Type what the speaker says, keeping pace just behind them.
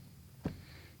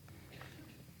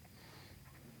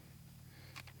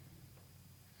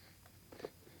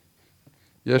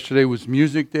Yesterday was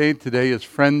Music Day. Today is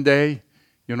Friend Day.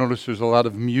 You'll notice there's a lot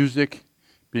of music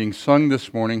being sung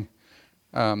this morning.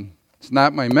 It's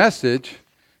not my message,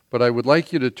 but I would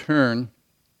like you to turn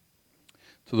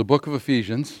to the book of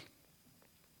Ephesians.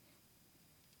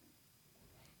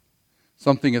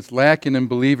 Something that's lacking in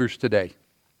believers today.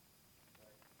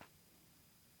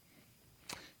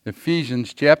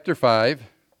 Ephesians chapter 5.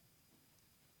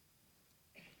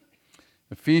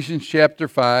 Ephesians chapter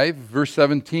 5, verse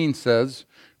 17 says,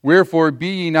 "Wherefore be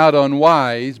ye not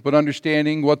unwise, but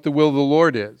understanding what the will of the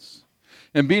Lord is.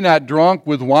 And be not drunk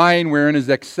with wine wherein is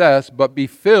excess, but be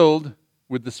filled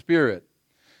with the Spirit,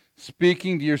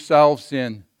 speaking to yourselves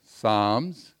in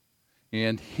psalms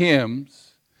and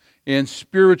hymns and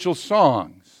spiritual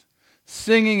songs,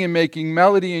 singing and making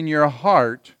melody in your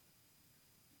heart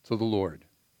to the Lord."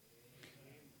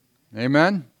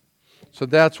 Amen? So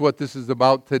that's what this is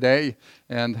about today,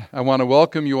 and I want to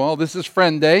welcome you all. This is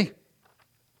Friend Day.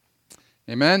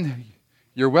 Amen?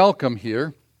 You're welcome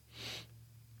here.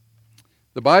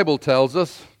 The Bible tells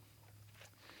us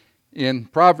in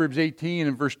Proverbs 18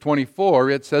 and verse 24,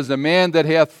 it says, "A man that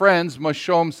hath friends must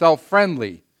show himself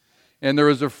friendly, and there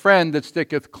is a friend that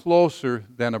sticketh closer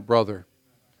than a brother."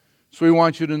 So we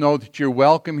want you to know that you're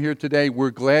welcome here today.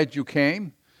 We're glad you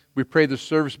came. We pray the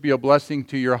service be a blessing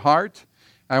to your heart.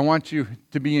 I want you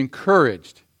to be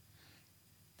encouraged.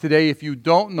 Today, if you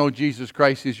don't know Jesus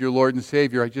Christ as your Lord and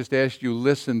Savior, I just ask you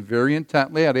listen very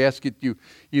intently. I'd ask you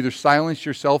either silence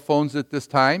your cell phones at this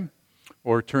time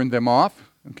or turn them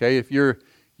off. Okay, if you're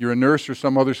a nurse or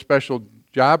some other special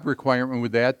job requirement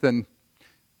with that, then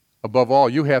above all,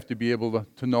 you have to be able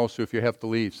to know, so if you have to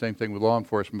leave, same thing with law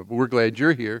enforcement. But we're glad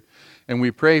you're here, and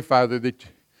we pray, Father, that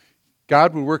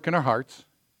God will work in our hearts.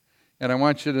 And I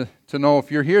want you to know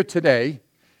if you're here today,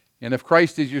 and if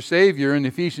Christ is your Savior, in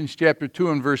Ephesians chapter 2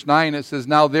 and verse 9, it says,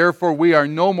 "Now therefore we are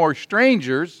no more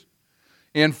strangers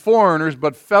and foreigners,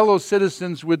 but fellow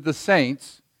citizens with the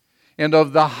saints, and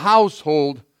of the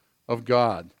household of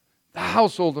God." The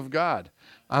household of God.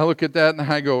 I look at that and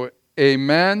I go,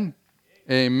 amen,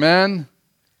 amen,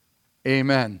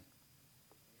 amen.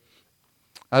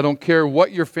 I don't care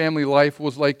what your family life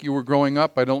was like you were growing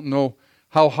up. I don't know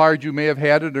how hard you may have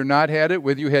had it or not had it,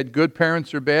 whether you had good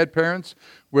parents or bad parents,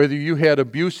 whether you had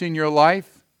abuse in your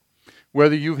life,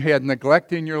 whether you've had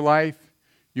neglect in your life.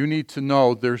 You need to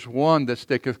know there's one that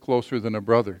sticketh closer than a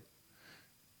brother.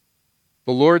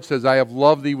 The Lord says, "I have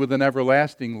loved thee with an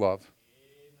everlasting love.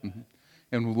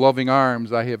 And with loving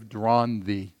arms I have drawn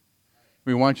thee."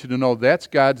 We want you to know that's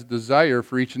God's desire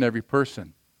for each and every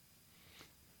person.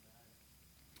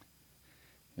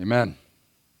 Amen.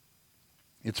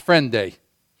 It's Friend Day.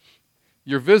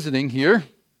 You're visiting here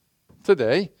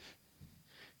today.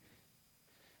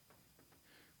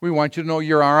 We want you to know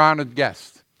you're our honored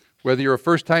guest. Whether you're a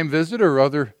first-time visitor or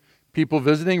other people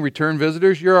visiting, return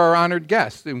visitors, you're our honored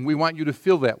guest, and we want you to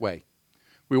feel that way.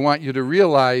 We want you to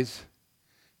realize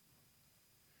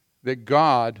that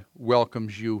God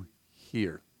welcomes you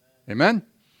here. Amen?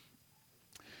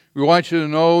 We want you to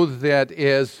know that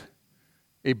as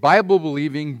a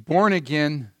Bible-believing,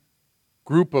 born-again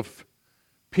group of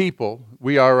people,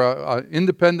 we are an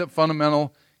independent,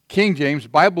 fundamental, King James,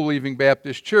 Bible-believing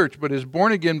Baptist church, but as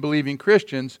born-again believing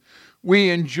Christians, we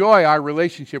enjoy our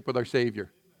relationship with our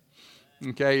Savior.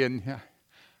 Okay, and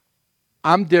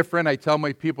I'm different. I tell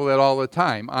my people that all the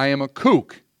time. I am a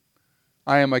kook.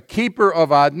 I am a keeper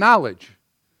of odd knowledge.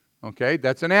 Okay,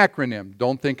 that's an acronym.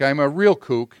 Don't think I'm a real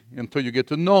kook until you get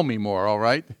to know me more, all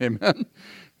right? Amen?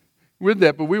 With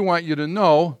that, but we want you to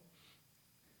know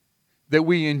that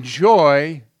we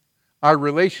enjoy our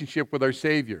relationship with our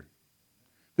Savior.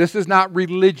 This is not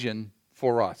religion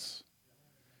for us.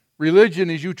 Religion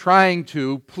is you trying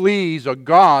to please a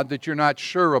God that you're not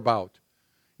sure about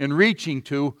and reaching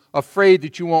to, afraid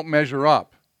that you won't measure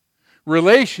up.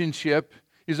 Relationship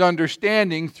is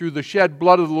understanding through the shed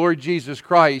blood of the Lord Jesus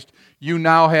Christ, you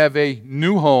now have a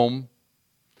new home,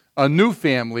 a new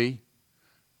family,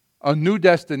 a new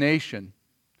destination,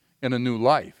 and a new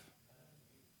life.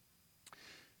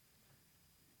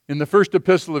 In the first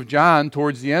epistle of John,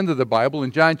 towards the end of the Bible,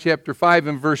 in John chapter 5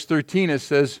 and verse 13, it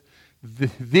says,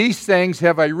 "These things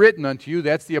have I written unto you,"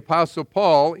 that's the Apostle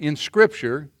Paul in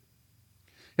Scripture,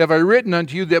 "have I written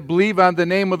unto you that believe on the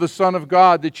name of the Son of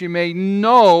God, that you may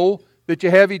know that you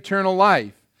have eternal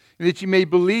life, and that you may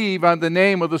believe on the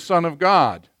name of the Son of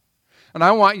God." And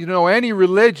I want you to know any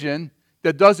religion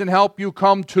that doesn't help you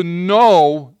come to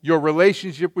know your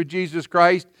relationship with Jesus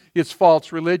Christ, it's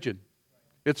false religion.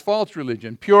 It's false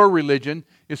religion. Pure religion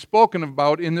is spoken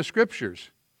about in the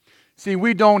Scriptures. See,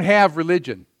 we don't have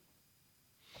religion.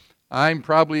 I'm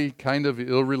probably kind of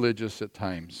irreligious at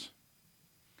times.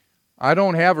 I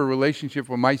don't have a relationship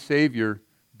with my Savior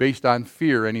based on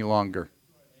fear any longer.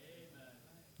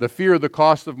 The fear of the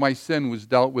cost of my sin was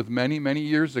dealt with many, many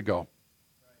years ago.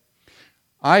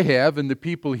 I have, and the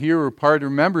people here are part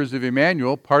of members of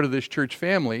Emmanuel, part of this church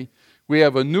family. We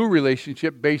have a new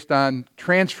relationship based on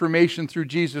transformation through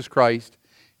Jesus Christ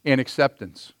and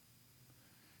acceptance.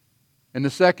 In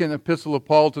the second epistle of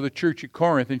Paul to the church at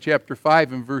Corinth, in chapter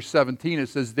 5 and verse 17, it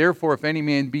says, "Therefore, if any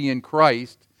man be in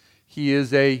Christ, he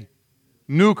is a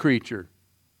new creature.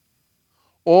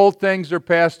 Old things are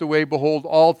passed away. Behold,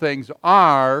 all things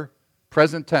are,"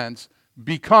 present tense,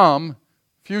 "become,"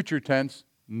 future tense,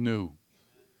 "new."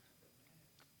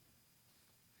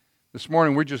 This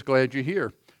morning, we're just glad you're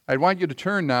here. I want you to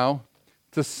turn now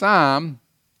to Psalm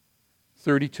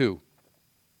 32.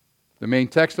 The main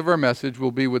text of our message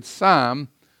will be with Psalm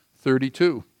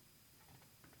 32.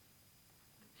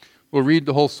 We'll read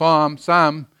the whole psalm.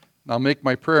 I'll make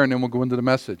my prayer and then we'll go into the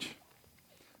message.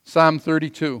 Psalm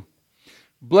 32.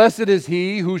 "Blessed is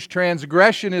he whose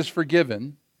transgression is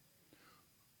forgiven,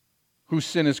 whose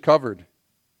sin is covered."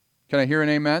 Can I hear an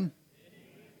amen?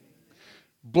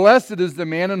 "Blessed is the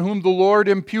man in whom the Lord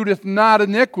imputeth not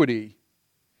iniquity,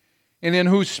 and in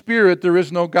whose spirit there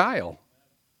is no guile.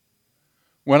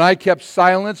 When I kept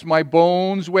silence, my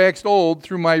bones waxed old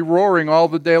through my roaring all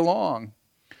the day long.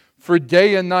 For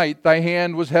day and night thy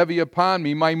hand was heavy upon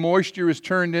me. My moisture is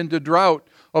turned into drought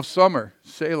of summer.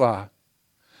 Selah.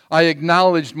 I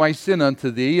acknowledged my sin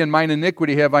unto thee, and mine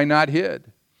iniquity have I not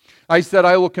hid. I said,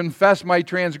 I will confess my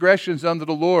transgressions unto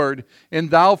the Lord, and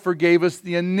thou forgavest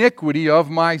the iniquity of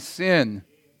my sin.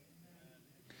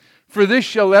 For this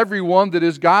shall every one that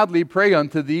is godly pray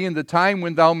unto thee in the time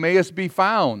when thou mayest be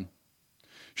found.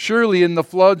 Surely in the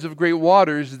floods of great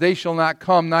waters they shall not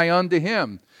come nigh unto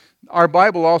him." Our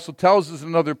Bible also tells us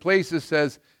in other places,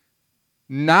 says,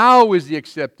 now is the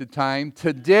accepted time.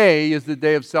 Today is the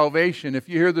day of salvation. If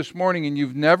you're here this morning and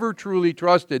you've never truly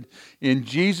trusted in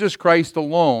Jesus Christ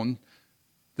alone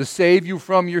to save you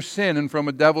from your sin and from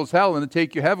a devil's hell and to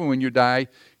take you to heaven when you die,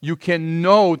 you can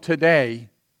know today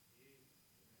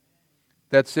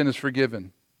that sin is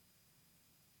forgiven.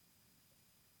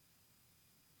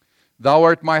 "Thou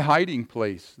art my hiding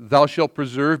place. Thou shalt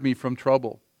preserve me from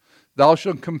trouble. Thou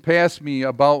shalt compass me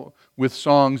about with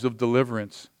songs of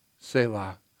deliverance.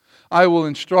 Selah. I will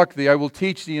instruct thee, I will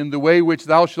teach thee in the way which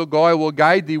thou shalt go, I will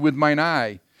guide thee with mine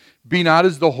eye. Be not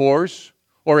as the horse,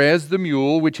 or as the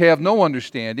mule, which have no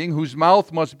understanding, whose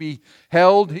mouth must be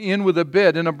held in with a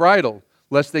bit and a bridle,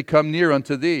 lest they come near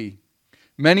unto thee.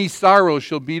 Many sorrows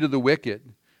shall be to the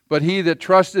wicked, but he that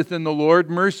trusteth in the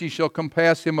Lord, mercy shall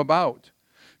compass him about.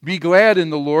 Be glad in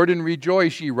the Lord, and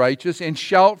rejoice, ye righteous, and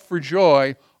shout for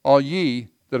joy, all ye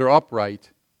that are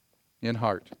upright in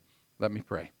heart." Let me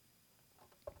pray.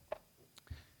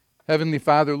 Heavenly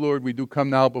Father, Lord, we do come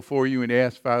now before you and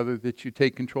ask, Father, that you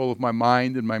take control of my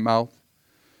mind and my mouth,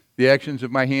 the actions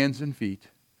of my hands and feet.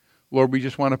 Lord, we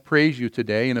just want to praise you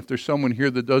today. And if there's someone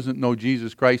here that doesn't know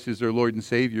Jesus Christ as their Lord and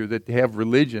Savior, that they have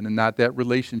religion and not that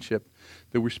relationship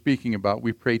that we're speaking about,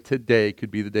 we pray today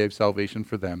could be the day of salvation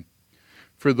for them.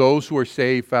 For those who are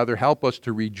saved, Father, help us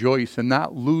to rejoice and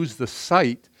not lose the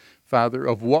sight, Father,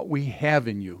 of what we have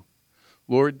in you.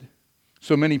 Lord,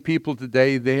 so many people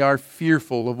today, they are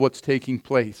fearful of what's taking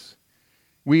place.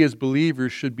 We as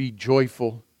believers should be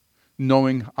joyful,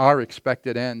 knowing our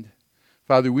expected end.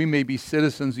 Father, we may be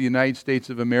citizens of the United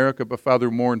States of America, but Father,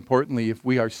 more importantly, if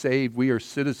we are saved, we are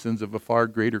citizens of a far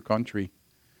greater country,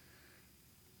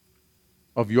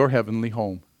 of your heavenly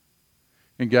home.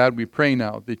 And God, we pray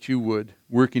now that you would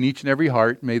work in each and every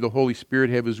heart. May the Holy Spirit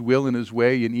have his will and his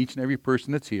way in each and every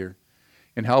person that's here,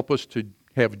 and help us to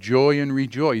have joy and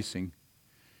rejoicing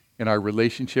in our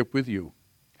relationship with you.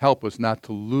 Help us not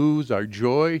to lose our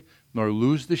joy nor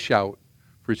lose the shout.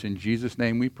 For it's in Jesus'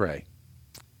 name we pray.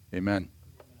 Amen.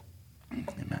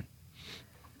 Amen.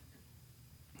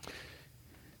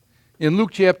 In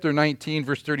Luke chapter 19,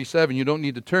 verse 37, you don't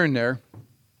need to turn there.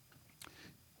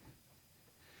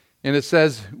 And it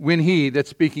says, when he, that's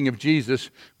speaking of Jesus,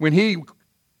 when he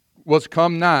was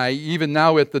come nigh, even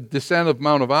now at the descent of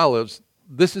Mount of Olives,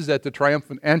 this is at the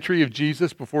triumphant entry of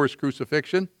Jesus before his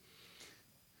crucifixion.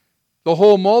 The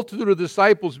whole multitude of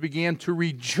disciples began to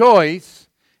rejoice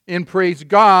and praise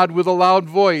God with a loud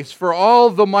voice for all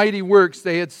the mighty works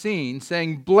they had seen,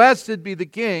 saying, Blessed be the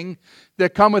King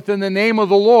that cometh in the name of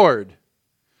the Lord.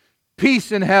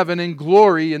 Peace in heaven and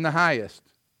glory in the highest.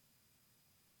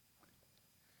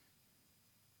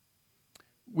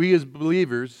 We as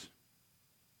believers,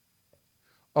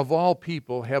 of all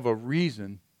people, have a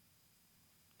reason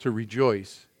to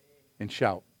rejoice and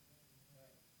shout.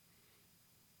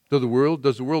 Does the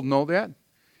world know that?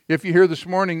 If you're here this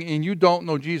morning and you don't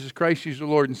know Jesus Christ, He's your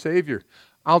Lord and Savior,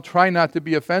 I'll try not to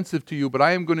be offensive to you, but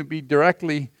I am going to be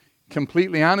directly,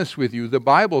 completely honest with you. The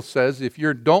Bible says if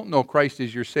you don't know Christ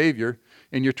as your Savior,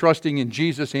 and you're trusting in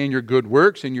Jesus and your good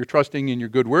works, and you're trusting in your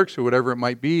good works, or whatever it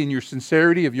might be, in your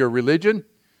sincerity of your religion,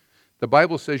 the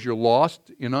Bible says you're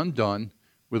lost and undone,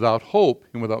 without hope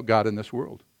and without God in this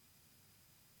world.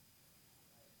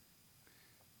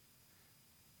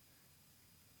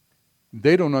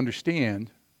 They don't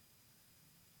understand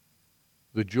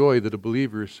the joy that a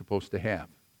believer is supposed to have.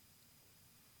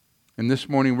 And this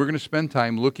morning we're going to spend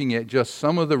time looking at just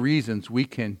some of the reasons we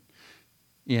can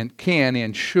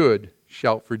and should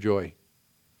shout for joy.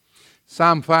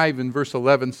 Psalm 5 in verse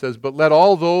 11 says, "But let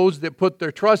all those that put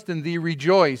their trust in Thee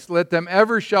rejoice. Let them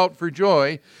ever shout for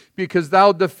joy, because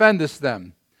Thou defendest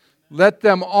them. Let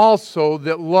them also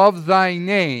that love Thy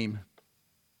name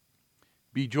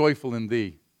be joyful in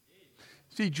Thee."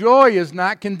 See, joy is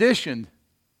not conditioned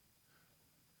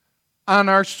on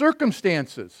our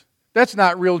circumstances. That's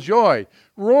not real joy.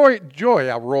 Roy.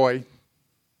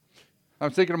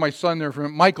 I'm thinking of my son there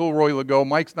from Michael Roy Legault.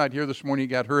 Mike's not here this morning. He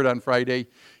got hurt on Friday,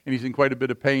 and he's in quite a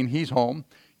bit of pain. He's home.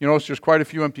 You notice there's quite a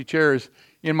few empty chairs.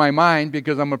 In my mind,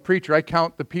 because I'm a preacher, I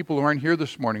count the people who aren't here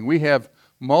this morning. We have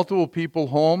multiple people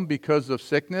home because of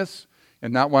sickness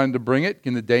and not wanting to bring it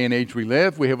in the day and age we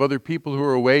live. We have other people who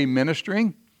are away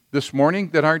ministering this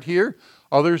morning that aren't here.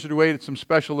 Others are away at some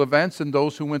special events, and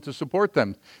those who went to support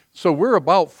them. So we're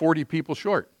about 40 people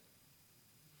short.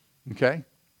 Okay?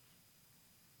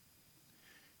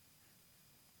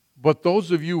 But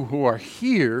those of you who are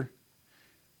here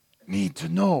need to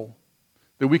know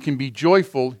that we can be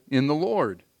joyful in the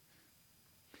Lord.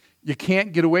 You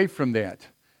can't get away from that.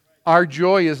 Our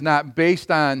joy is not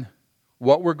based on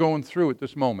what we're going through at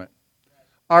this moment.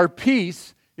 Our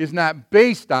peace is not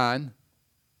based on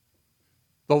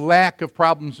the lack of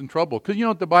problems and trouble. Because you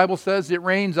know what the Bible says? It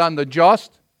rains on the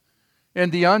just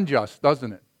and the unjust,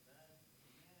 doesn't it?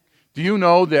 Do you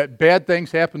know that bad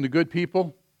things happen to good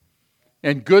people?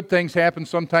 And good things happen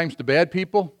sometimes to bad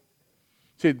people?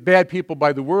 See, bad people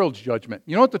by the world's judgment.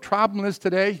 You know what the problem is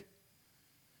today?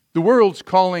 The world's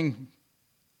calling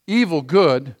evil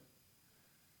good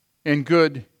and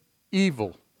good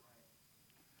evil.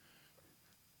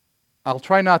 I'll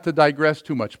try not to digress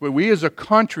too much, but we as a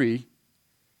country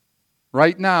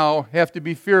right now have to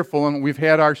be fearful, and we've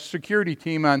had our security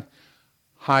team on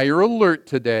higher alert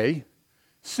today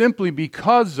simply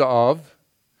because of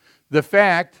the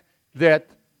fact that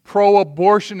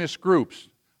pro-abortionist groups,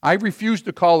 I refuse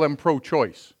to call them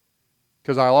pro-choice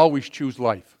because I'll always choose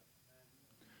life.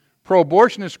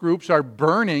 Pro-abortionist groups are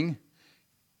burning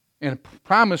and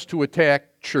promise to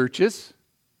attack churches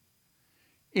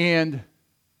and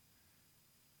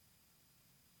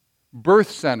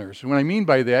birth centers. What I mean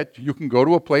by that, you can go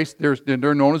to a place,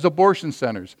 they're known as abortion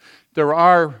centers. There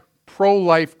are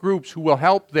pro-life groups who will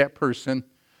help that person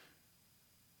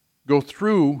go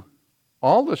through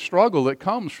all the struggle that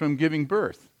comes from giving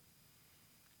birth.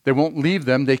 They won't leave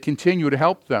them. They continue to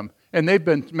help them. And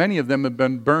many of them have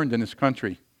been burned in this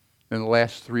country in the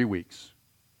last 3 weeks.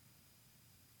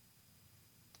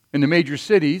 In the major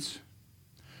cities,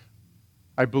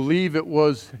 I believe it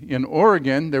was in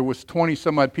Oregon, there was 20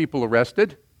 some odd people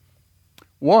arrested.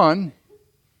 One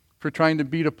for trying to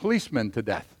beat a policeman to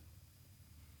death,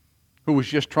 who was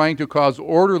just trying to cause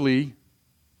orderly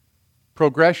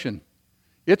progression.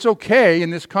 It's okay in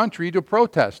this country to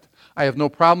protest. I have no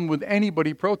problem with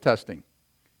anybody protesting.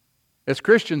 As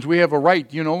Christians, we have a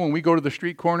right. You know, when we go to the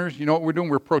street corners, you know what we're doing?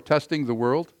 We're protesting the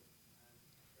world.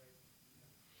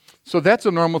 So that's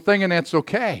a normal thing, and that's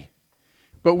okay.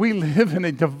 But we live in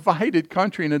a divided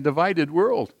country, in a divided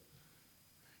world.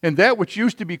 And that which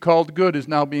used to be called good is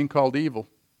now being called evil.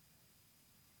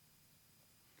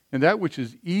 And that which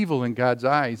is evil in God's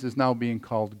eyes is now being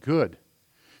called good.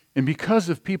 And because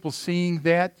of people seeing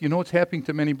that, you know what's happening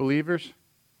to many believers?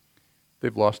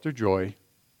 They've lost their joy.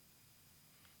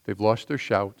 They've lost their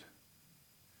shout.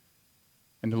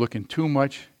 And they're looking too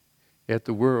much at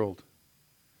the world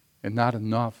and not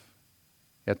enough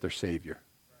at their Savior.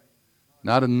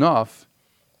 Not enough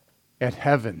at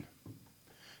heaven.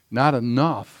 Not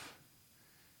enough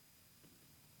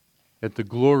at the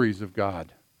glories of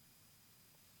God.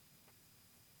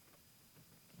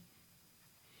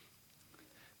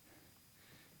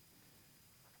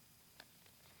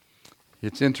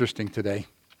 It's interesting today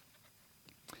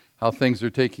how things are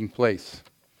taking place.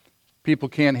 People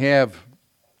can't have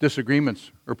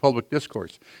disagreements or public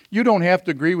discourse. You don't have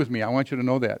to agree with me. I want you to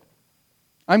know that.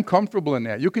 I'm comfortable in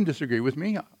that. You can disagree with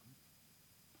me.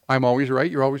 I'm always right.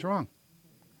 You're always wrong.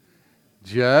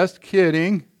 Just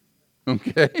kidding.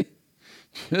 Okay?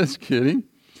 Just kidding.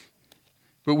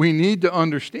 But we need to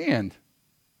understand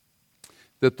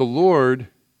that the Lord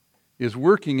is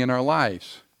working in our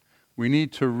lives. We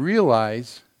need to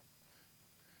realize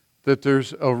that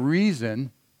there's a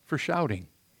reason for shouting.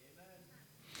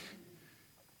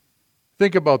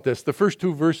 Think about this. The first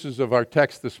two verses of our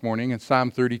text this morning in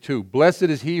Psalm 32. Blessed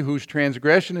is he whose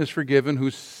transgression is forgiven,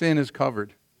 whose sin is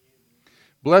covered.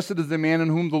 Blessed is the man in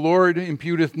whom the Lord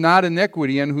imputeth not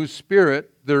iniquity, and whose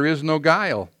spirit there is no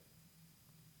guile.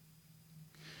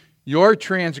 Your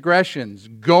transgressions,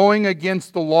 going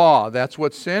against the law, that's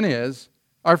what sin is,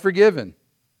 are forgiven.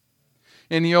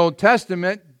 In the Old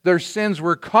Testament, their sins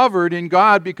were covered in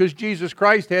God because Jesus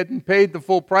Christ hadn't paid the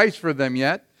full price for them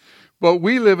yet. But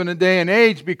we live in a day and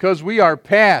age because we are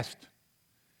past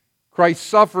Christ's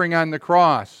suffering on the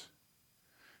cross,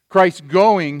 Christ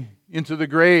going into the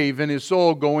grave and his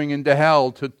soul going into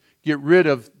hell to get rid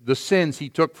of the sins he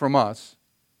took from us.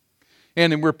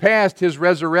 And we're past his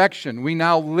resurrection. We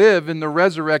now live in the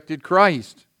resurrected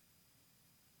Christ.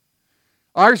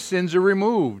 Our sins are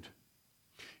removed.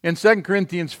 In 2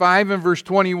 Corinthians 5 and verse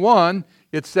 21,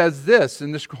 it says this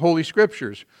in the Holy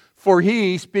Scriptures. For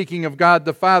he, speaking of God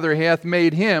the Father, hath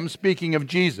made him, speaking of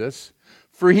Jesus,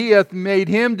 for he hath made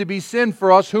him to be sin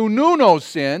for us who knew no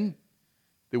sin,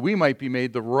 that we might be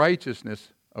made the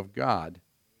righteousness of God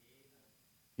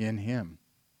in him.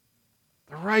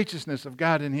 The righteousness of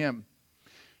God in him.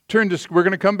 We're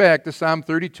going to come back to Psalm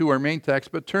 32, our main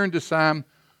text, but turn to Psalm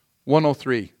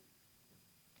 103.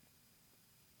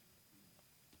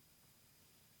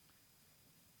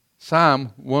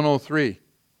 Psalm 103.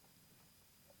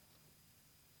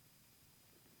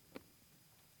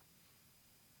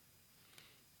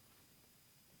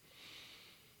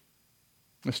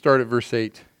 Let's start at verse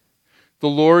 8. The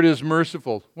Lord is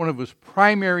merciful. One of his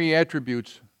primary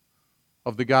attributes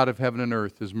of the God of heaven and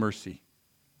earth is mercy.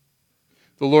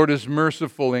 The Lord is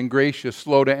merciful and gracious,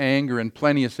 slow to anger, and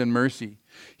plenteous in mercy.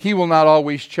 He will not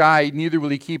always chide, neither will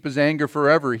he keep his anger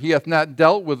forever. He hath not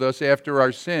dealt with us after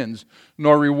our sins,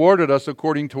 nor rewarded us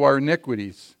according to our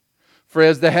iniquities. For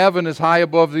as the heaven is high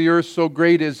above the earth, so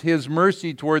great is his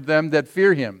mercy toward them that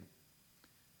fear him.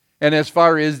 And as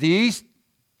far as the east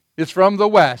is from the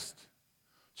west,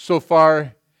 so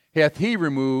far hath he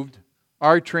removed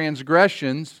our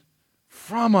transgressions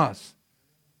from us.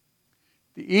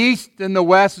 The east and the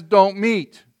west don't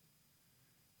meet.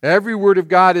 Every word of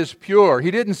God is pure. He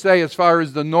didn't say as far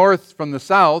as the north from the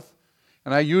south.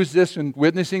 And I use this in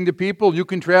witnessing to people. You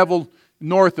can travel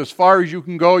north as far as you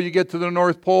can go. You get to the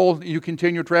North Pole, you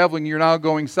continue traveling, you're now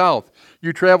going south.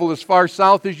 You travel as far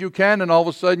south as you can, and all of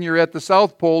a sudden you're at the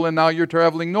South Pole, and now you're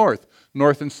traveling north.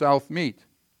 North and south meet.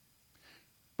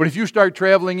 But if you start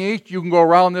traveling east, you can go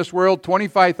around this world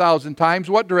 25,000 times.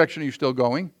 What direction are you still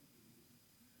going?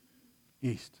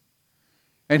 East.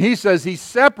 And he says he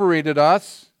separated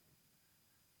us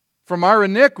from our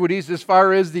iniquities as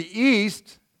far as the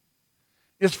east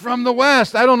is from the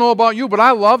west. I don't know about you, but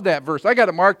I love that verse. I got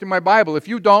it marked in my Bible. If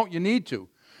you don't, you need to.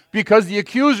 Because the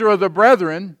accuser of the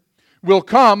brethren will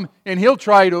come and he'll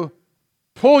try to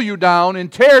pull you down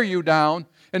and tear you down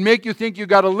and make you think you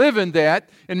got to live in that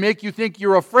and make you think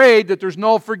you're afraid that there's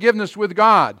no forgiveness with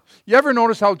God. You ever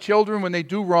notice how children, when they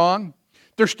do wrong,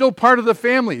 they're still part of the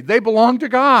family. They belong to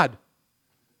God.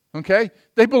 Okay?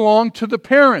 They belong to the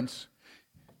parents.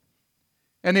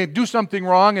 And they do something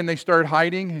wrong and they start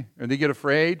hiding and they get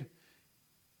afraid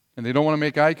and they don't want to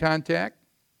make eye contact.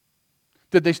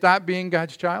 Did they stop being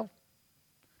God's child?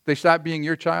 They stop being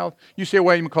your child? You say,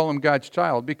 why do you call them God's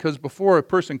child? Because before a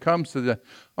person comes to the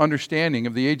understanding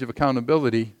of the age of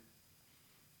accountability,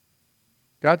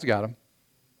 God's got them.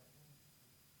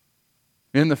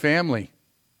 In the family,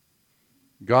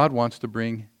 God wants to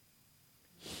bring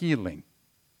healing.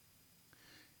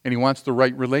 And he wants the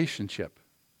right relationship.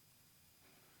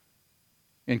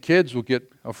 And kids will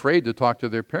get afraid to talk to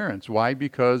their parents. Why?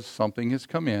 Because something has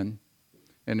come in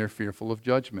and they're fearful of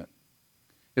judgment.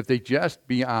 If they just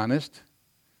be honest,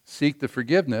 seek the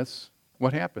forgiveness,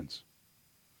 what happens?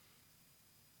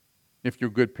 If you're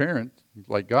a good parent,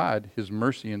 like God, his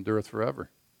mercy endureth forever.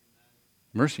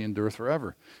 Mercy endureth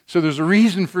forever. So there's a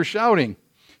reason for shouting.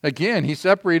 Again, he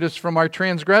separated us from our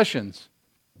transgressions.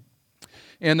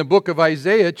 In the book of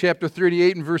Isaiah, chapter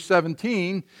 38 and verse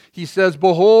 17, he says,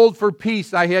 Behold, for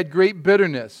peace I had great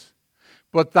bitterness.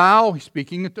 But thou,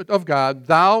 speaking of God,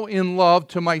 thou in love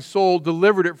to my soul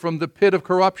delivered it from the pit of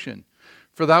corruption.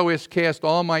 For thou hast cast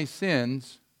all my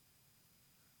sins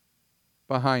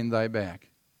behind thy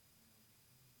back.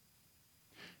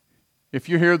 If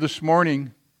you're here this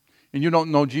morning and you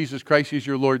don't know Jesus Christ as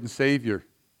your Lord and Savior,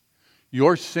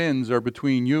 your sins are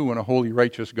between you and a holy,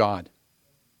 righteous God.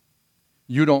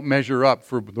 You don't measure up,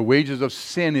 for the wages of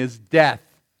sin is death,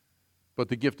 but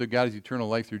the gift of God is eternal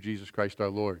life through Jesus Christ our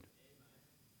Lord.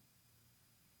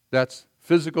 That's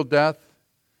physical death.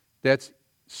 That's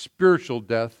spiritual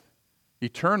death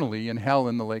eternally in hell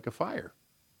in the lake of fire.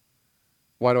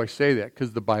 Why do I say that?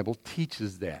 Because the Bible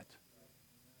teaches that.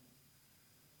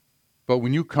 But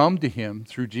when you come to Him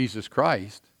through Jesus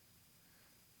Christ,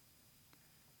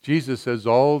 Jesus says,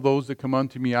 all those that come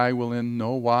unto me I will in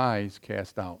no wise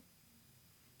cast out.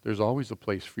 There's always a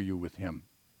place for you with Him.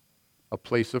 A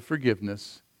place of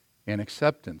forgiveness and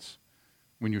acceptance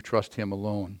when you trust Him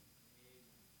alone.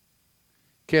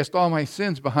 Cast all my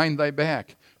sins behind thy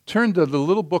back. Turn to the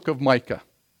little book of Micah.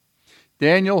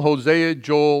 Daniel, Hosea,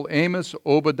 Joel, Amos,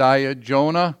 Obadiah,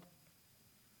 Jonah,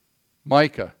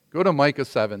 Micah. Go to Micah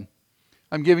 7.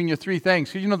 I'm giving you three things.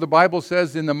 Because you know the Bible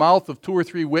says in the mouth of two or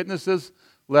three witnesses,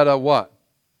 let a what?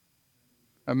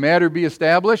 A matter be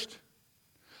established.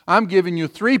 I'm giving you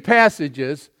three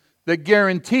passages that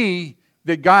guarantee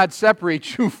that God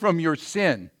separates you from your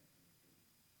sin.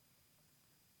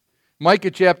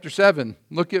 Micah chapter 7,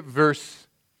 look at verse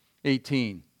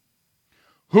 18.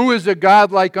 Who is a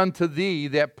God like unto thee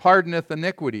that pardoneth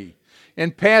iniquity,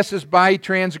 and passeth by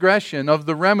transgression of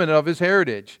the remnant of his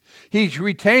heritage? He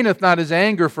retaineth not his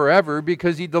anger forever,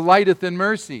 because he delighteth in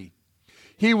mercy.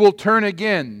 He will turn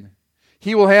again.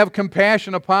 He will have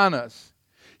compassion upon us.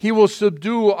 He will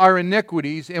subdue our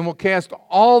iniquities, and will cast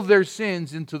all their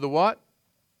sins into the what?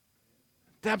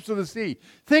 Depths of the sea.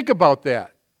 Think about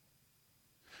that.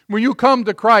 When you come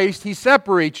to Christ, He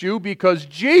separates you because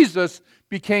Jesus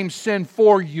became sin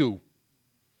for you,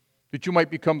 that you might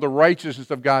become the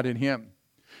righteousness of God in Him.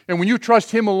 And when you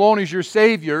trust Him alone as your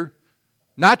Savior,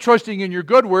 not trusting in your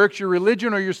good works, your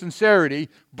religion, or your sincerity,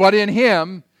 but in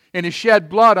Him and His shed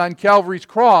blood on Calvary's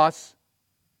cross,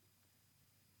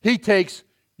 He takes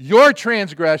your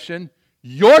transgression,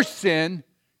 your sin,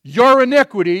 your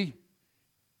iniquity,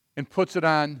 and puts it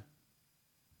on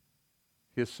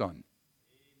His Son.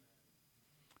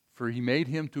 For He made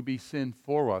Him to be sin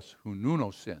for us who knew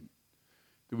no sin,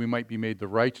 that we might be made the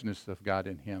righteousness of God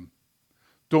in Him.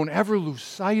 Don't ever lose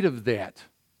sight of that.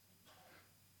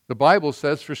 The Bible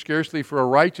says, for scarcely for a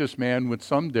righteous man would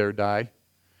some dare die,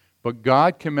 but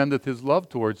God commendeth His love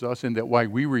towards us, in that while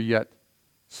we were yet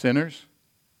sinners,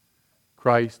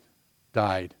 Christ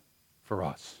died for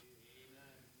us.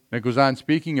 And it goes on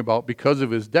speaking about because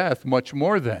of His death, much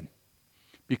more than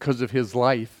because of His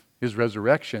life, His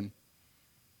resurrection,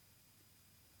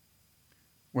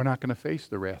 we're not going to face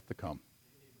the wrath to come.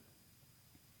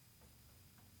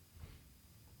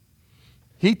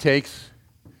 He takes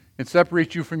and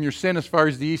separates you from your sin as far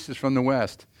as the east is from the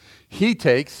west. He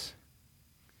takes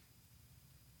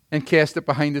and casts it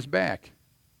behind His back.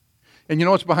 And you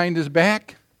know what's behind His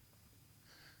back?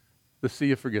 The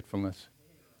sea of forgetfulness.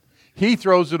 He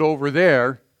throws it over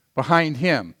there behind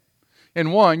Him.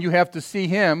 And one, you have to see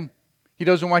Him. He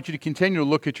doesn't want you to continue to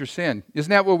look at your sin. Isn't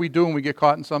that what we do when we get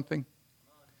caught in something?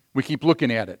 We keep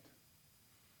looking at it.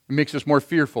 It makes us more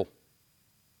fearful.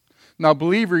 Now,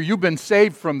 believer, you've been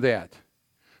saved from that.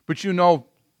 But you know,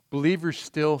 believers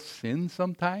still sin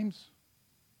sometimes.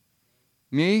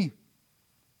 Me?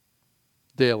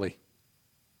 Daily.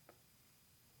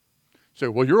 Say,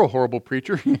 well, you're a horrible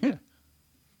preacher.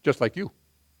 Just like you.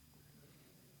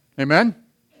 Amen?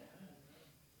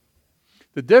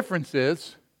 The difference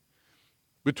is,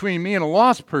 between me and a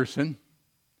lost person,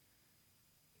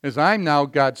 is I'm now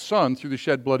God's son through the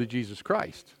shed blood of Jesus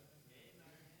Christ.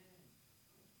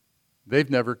 They've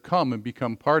never come and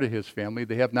become part of His family.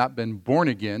 They have not been born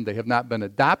again. They have not been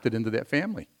adopted into that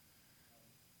family.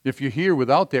 If you're here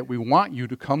without that, we want you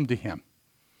to come to Him.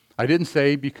 I didn't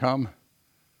say become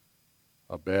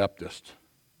a Baptist.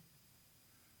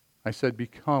 I said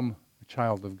become a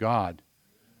child of God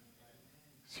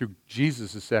through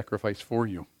Jesus' sacrifice for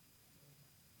you.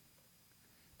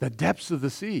 The depths of the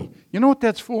sea. You know what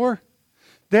that's for?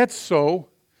 That's so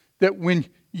that when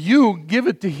you give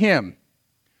it to Him,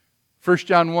 1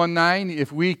 John 1:9,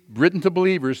 if we, written to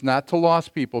believers, not to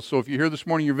lost people. So if you're here this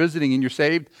morning, you're visiting and you're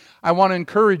saved, I want to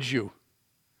encourage you.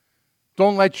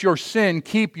 Don't let your sin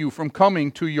keep you from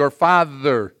coming to your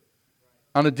Father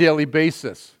on a daily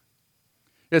basis.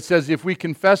 It says if we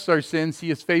confess our sins, He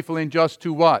is faithful and just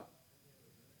to what?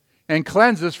 And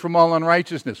cleanse us from all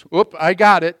unrighteousness. Oop, I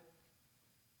got it.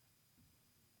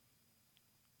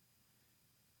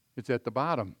 It's at the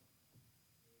bottom.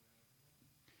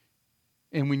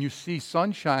 And when you see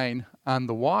sunshine on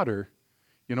the water,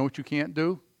 you know what you can't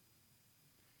do?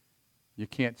 You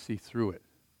can't see through it.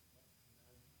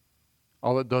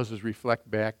 All it does is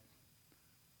reflect back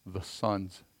the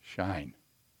sun's shine.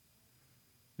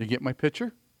 You get my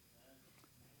picture?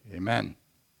 Amen.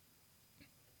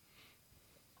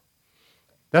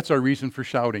 That's our reason for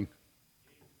shouting.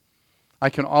 I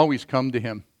can always come to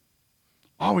him.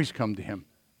 Always come to him.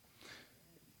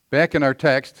 Back in our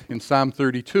text, in Psalm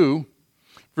 32,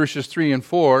 verses 3 and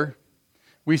 4,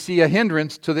 we see a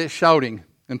hindrance to this shouting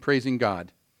and praising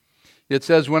God. It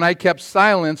says, when I kept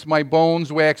silence, my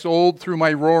bones wax old through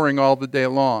my roaring all the day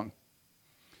long.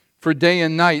 For day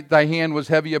and night thy hand was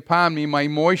heavy upon me. My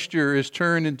moisture is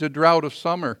turned into drought of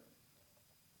summer.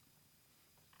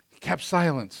 He kept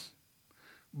silence.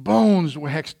 Bones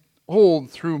waxed old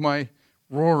through my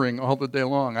roaring all the day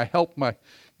long. I helped my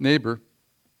neighbor,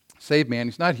 saved man.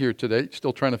 He's not here today. He's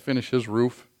still trying to finish his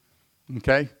roof.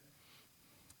 Okay?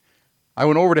 I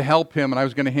went over to help him, and I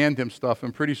was going to hand him stuff.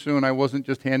 And pretty soon, I wasn't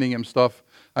just handing him stuff.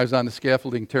 I was on the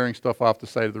scaffolding, tearing stuff off the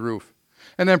side of the roof.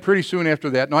 And then pretty soon after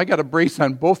that, now I got a brace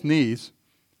on both knees,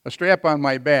 a strap on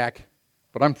my back,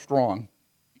 but I'm strong.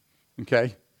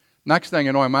 Okay? Next thing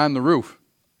I know, I'm on the roof.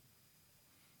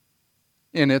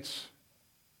 And it's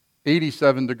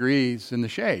 87 degrees in the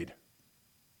shade.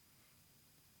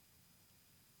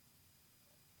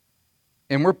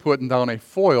 And we're putting down a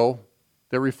foil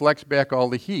that reflects back all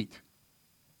the heat.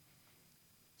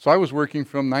 So I was working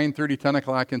from 9:30, 10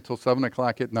 o'clock until 7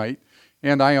 o'clock at night,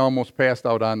 and I almost passed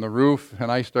out on the roof,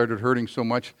 and I started hurting so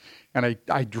much, and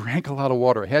I drank a lot of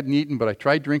water. I hadn't eaten, but I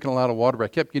tried drinking a lot of water, but I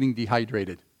kept getting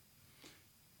dehydrated.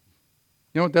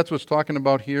 You know what that's what's talking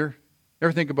about here?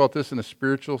 Ever think about this in a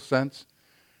spiritual sense?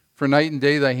 For night and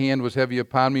day thy hand was heavy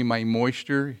upon me, my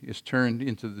moisture is turned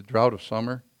into the drought of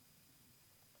summer.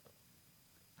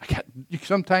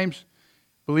 Sometimes,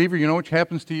 believer, you know what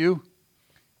happens to you?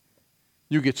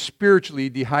 You get spiritually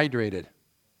dehydrated.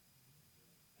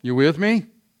 You with me? It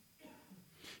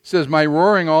says, my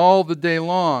roaring all the day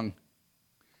long.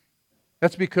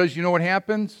 That's because you know what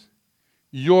happens?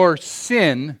 Your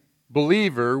sin,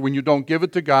 believer, when you don't give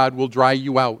it to God, will dry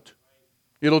you out.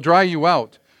 It'll dry you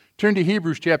out. Turn to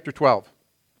Hebrews chapter 12.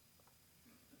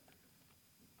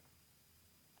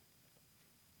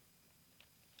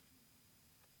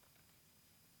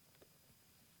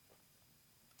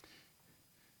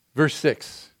 Verse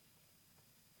 6.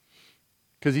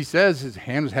 Because he says his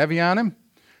hand was heavy on him.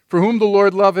 For whom the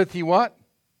Lord loveth, he what?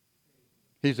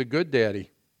 He's a good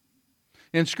daddy.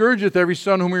 And scourgeth every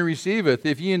son whom he receiveth.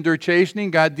 If ye endure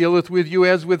chastening, God dealeth with you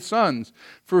as with sons.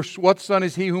 For what son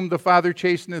is he whom the Father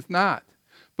chasteneth not?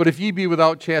 But if ye be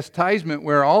without chastisement,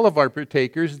 where all of our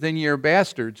partakers, then ye are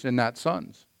bastards and not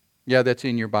sons. Yeah, that's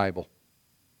in your Bible.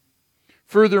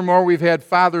 Furthermore, we've had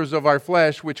fathers of our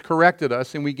flesh which corrected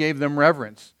us, and we gave them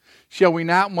reverence. Shall we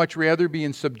not much rather be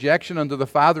in subjection unto the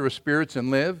Father of spirits and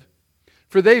live?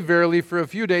 For they verily for a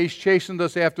few days chastened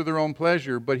us after their own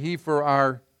pleasure, but he for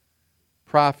our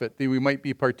profit, that we might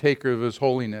be partaker of his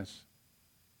holiness.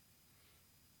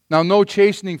 Now no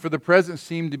chastening for the present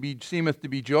seemeth to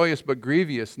be joyous, but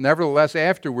grievous. Nevertheless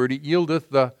afterward it yieldeth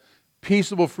the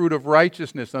peaceable fruit of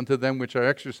righteousness unto them which are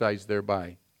exercised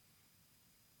thereby.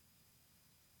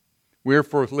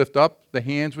 Wherefore lift up the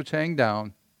hands which hang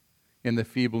down, and the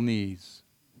feeble knees.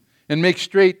 And make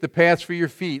straight the paths for your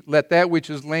feet. Let that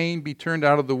which is lame be turned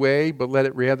out of the way, but let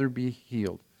it rather be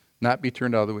healed. Not be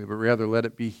turned out of the way, but rather let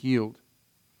it be healed.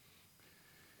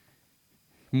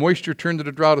 Moisture turned to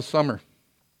the drought of summer.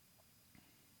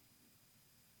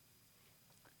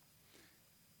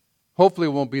 Hopefully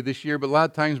it won't be this year, but a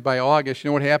lot of times by August, you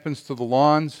know what happens to the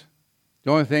lawns? The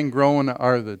only thing growing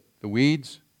are the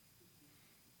weeds.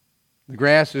 The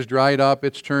grass is dried up,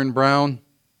 it's turned brown.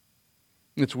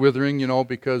 It's withering,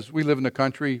 because we live in the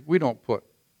country. We don't put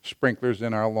sprinklers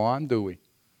in our lawn, do we?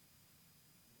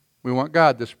 We want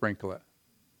God to sprinkle it.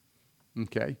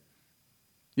 Okay?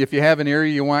 If you have an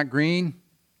area you want green,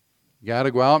 you got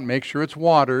to go out and make sure it's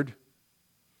watered.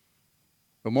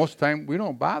 But most of the time, we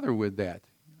don't bother with that.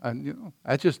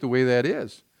 That's just the way that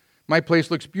is. My place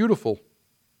looks beautiful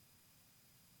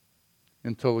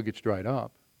until it gets dried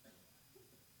up.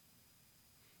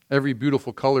 Every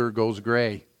beautiful color goes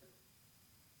gray.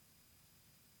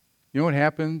 You know what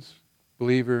happens,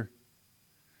 believer,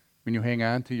 when you hang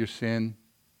on to your sin and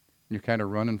you're kind of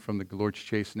running from the Lord's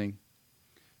chastening?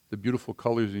 The beautiful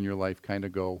colors in your life kind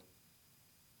of go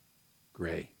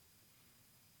gray.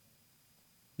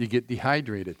 You get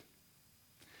dehydrated.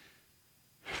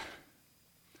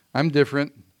 I'm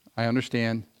different. I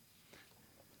understand.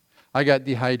 I got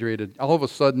dehydrated. All of a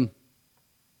sudden,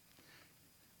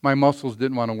 my muscles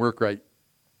didn't want to work right.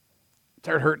 It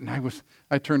started hurting.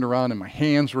 I turned around and my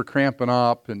hands were cramping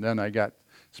up, and then I got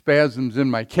spasms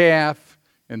in my calf,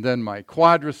 and then my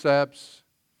quadriceps,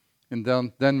 and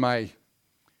then my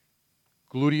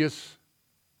gluteus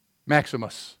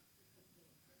maximus.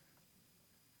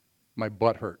 My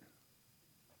butt hurt.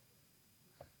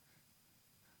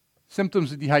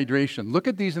 Symptoms of dehydration. Look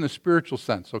at these in a spiritual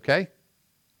sense, okay?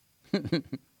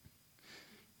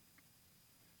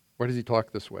 Why does he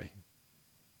talk this way?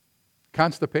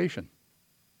 Constipation.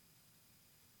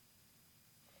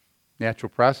 Natural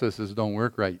processes don't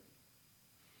work right.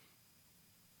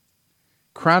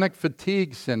 Chronic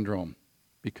fatigue syndrome.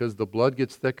 Because the blood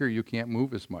gets thicker, you can't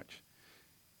move as much.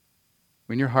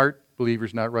 When your heart,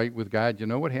 believer's not right with God, you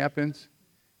know what happens?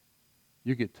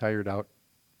 You get tired out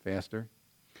faster.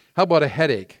 How about a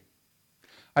headache?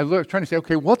 I was trying to say,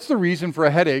 okay, what's the reason for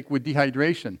a headache with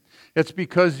dehydration? It's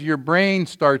because your brain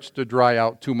starts to dry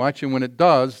out too much, and when it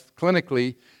does,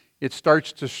 clinically, it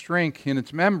starts to shrink in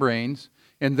its membranes,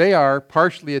 and they are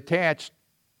partially attached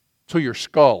to your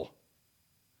skull.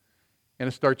 And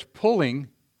it starts pulling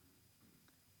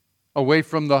away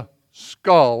from the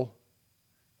skull,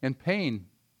 and pain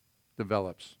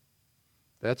develops.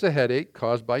 That's a headache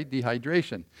caused by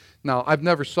dehydration. Now, I've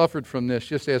never suffered from this,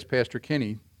 just ask Pastor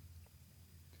Kinney.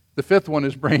 The fifth one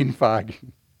is brain fog.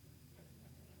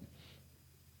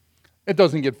 It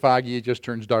doesn't get foggy, it just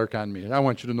turns dark on me. I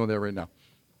want you to know that right now.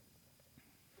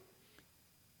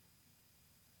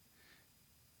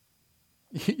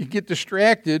 You get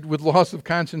distracted with loss of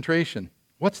concentration.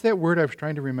 What's that word I was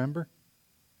trying to remember?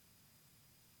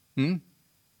 You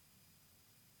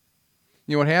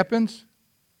know what happens?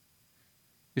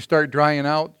 You start drying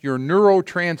out. Your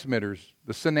neurotransmitters,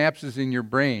 the synapses in your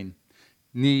brain,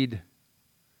 need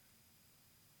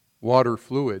water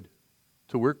fluid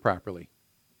to work properly.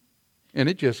 And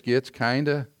it just gets kind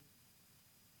of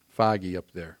foggy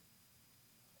up there.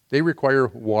 They require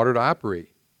water to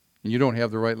operate, and you don't have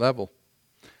the right level.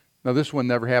 Now, this one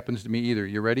never happens to me either.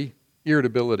 You ready?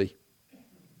 Irritability.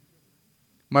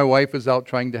 My wife is out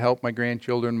trying to help my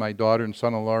grandchildren. My daughter and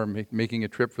son-in-law are making a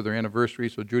trip for their anniversary,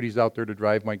 so Judy's out there to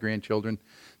drive my grandchildren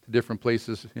to different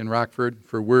places in Rockford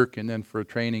for work and then for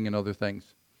training and other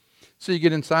things. So you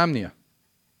get insomnia.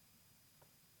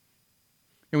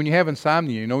 And when you have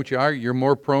insomnia, you know what you are? You're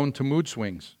more prone to mood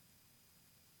swings.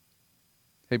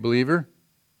 Hey, believer,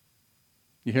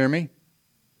 you hear me?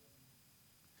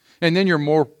 And then you're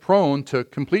more prone to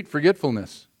complete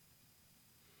forgetfulness.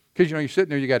 Because, you're sitting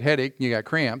there, you got headache, you got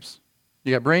cramps,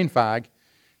 you got brain fog,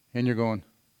 and you're going,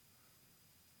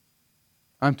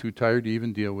 I'm too tired to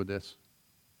even deal with this.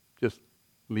 Just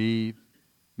leave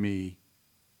me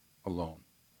alone.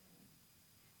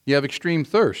 You have extreme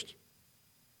thirst.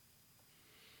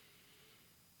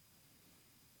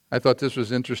 I thought this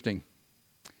was interesting.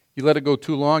 You let it go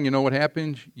too long, you know what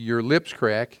happens? Your lips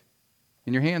crack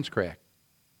and your hands crack.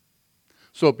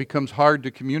 So it becomes hard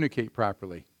to communicate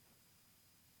properly.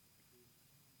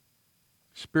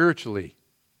 Spiritually.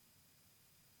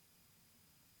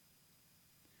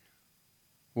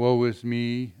 Woe is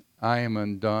me, I am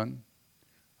undone.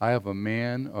 I have a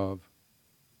man of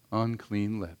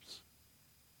unclean lips.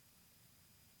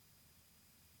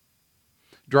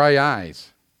 Dry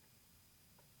eyes.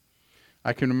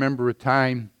 I can remember a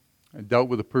time I dealt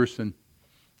with a person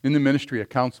in the ministry, a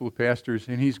council of pastors,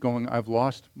 and he's going, I've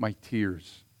lost my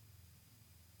tears.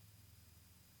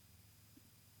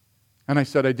 And I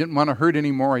said, I didn't want to hurt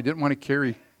anymore. I didn't want to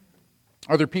carry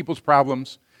other people's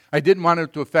problems. I didn't want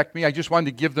it to affect me. I just wanted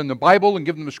to give them the Bible and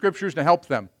give them the Scriptures to help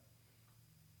them.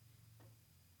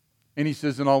 And he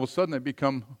says, and all of a sudden I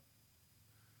become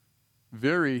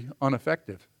very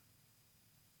ineffective.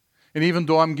 And even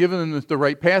though I'm giving them the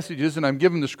right passages and I'm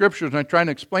giving the Scriptures and I'm trying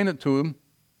to explain it to them,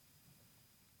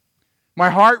 my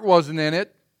heart wasn't in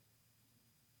it.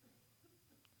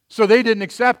 So they didn't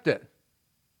accept it.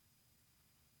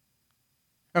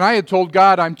 And I had told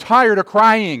God, I'm tired of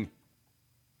crying.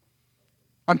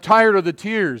 I'm tired of the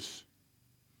tears.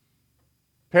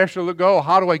 Pastor Legault,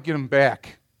 how do I get them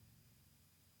back?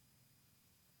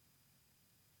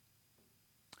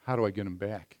 How do I get them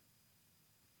back?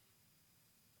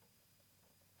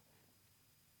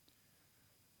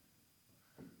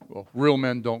 Well, real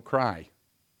men don't cry.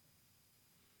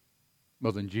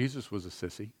 Well, then Jesus was a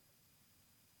sissy.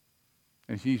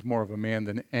 And he's more of a man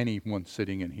than anyone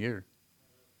sitting in here.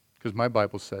 Because my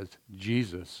Bible says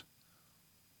Jesus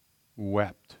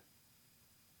wept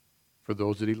for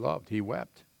those that he loved. He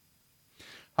wept.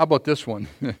 How about this one?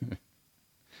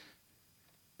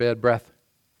 Bad breath.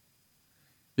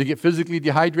 You get physically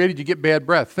dehydrated, you get bad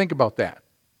breath. Think about that.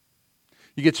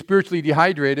 You get spiritually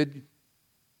dehydrated,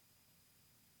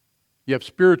 you have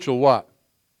spiritual what?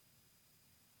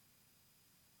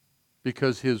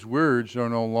 Because his words are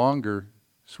no longer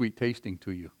sweet tasting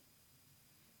to you.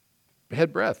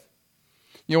 Bad breath.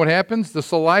 You know what happens? The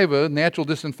saliva, natural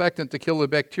disinfectant to kill the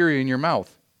bacteria in your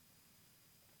mouth.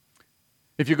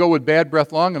 If you go with bad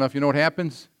breath long enough, you know what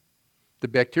happens? The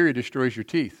bacteria destroys your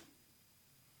teeth.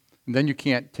 And then you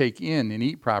can't take in and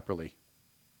eat properly.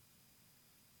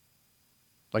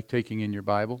 Like taking in your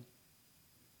Bible.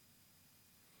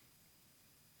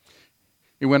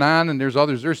 It went on, and there's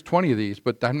others. There's 20 of these,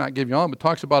 but I'm not giving you all. But it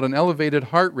talks about an elevated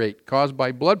heart rate caused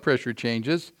by blood pressure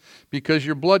changes because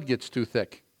your blood gets too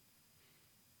thick.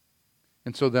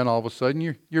 And so then all of a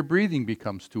sudden your breathing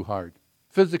becomes too hard.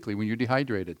 Physically, when you're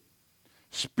dehydrated.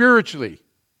 Spiritually.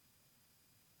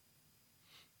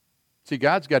 See,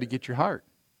 God's got to get your heart.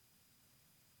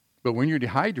 But when you're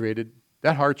dehydrated,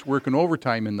 that heart's working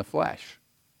overtime in the flesh.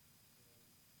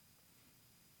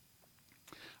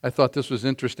 I thought this was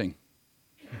interesting.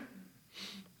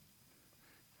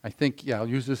 I think, I'll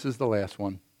use this as the last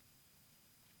one.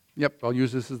 Yep, I'll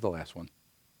use this as the last one.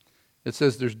 It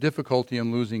says there's difficulty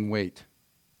in losing weight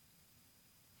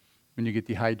when you get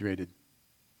dehydrated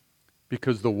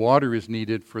because the water is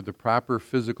needed for the proper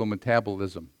physical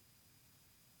metabolism.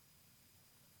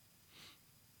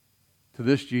 To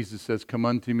this, Jesus says, "Come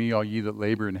unto me, all ye that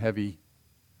labor and heavy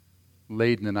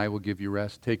laden, and I will give you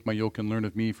rest. Take my yoke and learn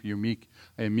of me, for I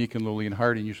am meek and lowly in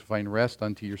heart, and you shall find rest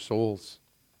unto your souls."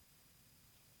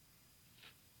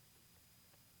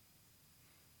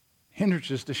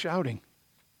 Hindrances to shouting.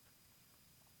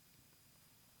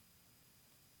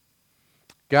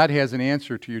 God has an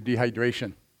answer to your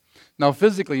dehydration. Now,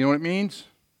 physically, you know what it means?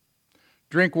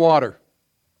 Drink water.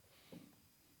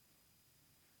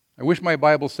 I wish my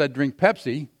Bible said drink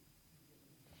Pepsi,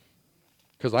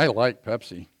 because I like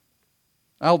Pepsi.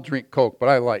 I'll drink Coke, but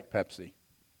I like Pepsi.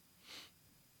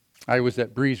 I was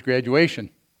at Bree's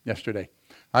graduation yesterday.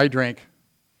 I drank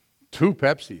 2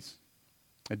 Pepsis.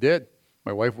 I did.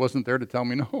 My wife wasn't there to tell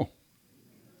me no.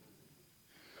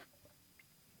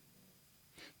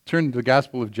 Turn to the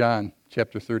Gospel of John,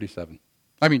 chapter 37.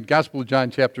 Gospel of John,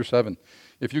 chapter 7.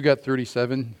 If you got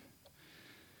 37,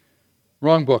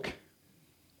 wrong book.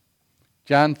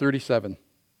 John 37.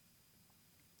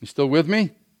 You still with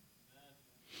me?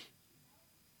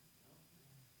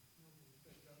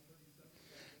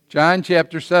 John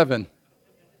chapter 7.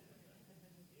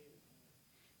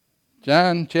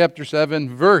 John chapter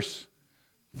 7, verse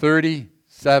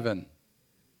 37.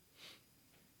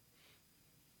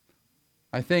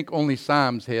 I think only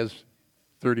Psalms has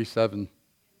 37.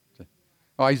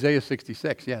 Oh, Isaiah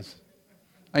 66, yes.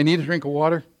 I need a drink of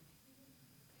water.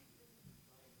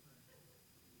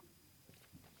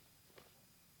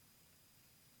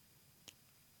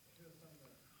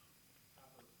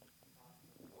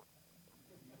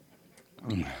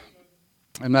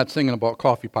 I'm not singing about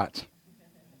coffee pots.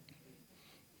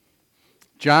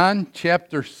 John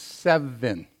chapter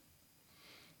 7,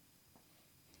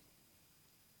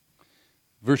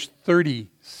 verse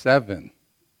 37.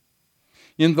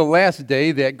 In the last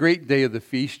day, that great day of the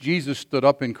feast, Jesus stood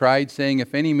up and cried, saying,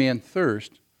 "If any man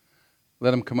thirst,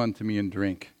 let him come unto me and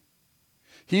drink.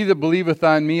 He that believeth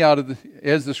on me,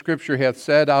 as the Scripture hath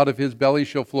said, out of his belly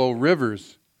shall flow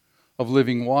rivers of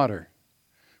living water.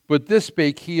 But this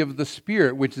spake he of the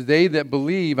Spirit, which they that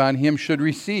believe on him should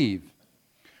receive.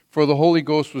 For the Holy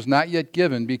Ghost was not yet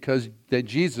given, because that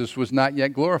Jesus was not yet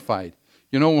glorified."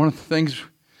 You know, one of the things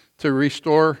to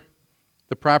restore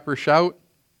the proper shout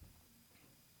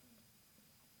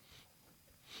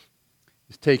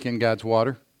is take in God's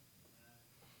water.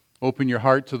 Open your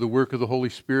heart to the work of the Holy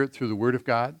Spirit through the Word of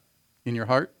God in your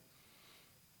heart.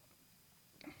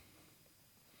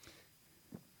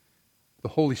 The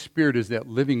Holy Spirit is that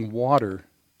living water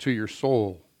to your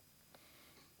soul.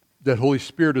 That Holy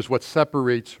Spirit is what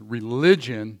separates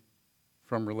religion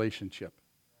from relationship.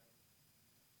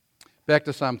 Back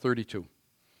to Psalm 32.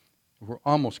 We're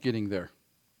almost getting there.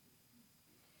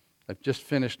 I've just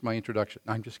finished my introduction.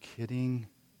 I'm just kidding.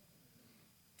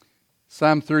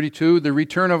 Psalm 32, the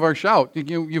return of our shout.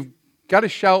 You've got to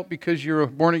shout because you're a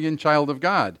born-again child of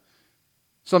God.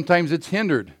 Sometimes it's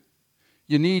hindered.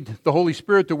 You need the Holy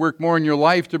Spirit to work more in your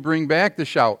life to bring back the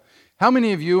shout. How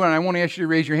many of you, and I won't ask you to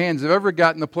raise your hands, have ever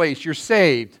gotten to a place you're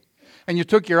saved and you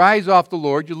took your eyes off the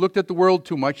Lord, you looked at the world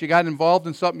too much, you got involved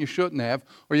in something you shouldn't have,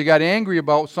 or you got angry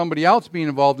about somebody else being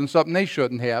involved in something they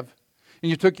shouldn't have, and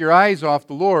you took your eyes off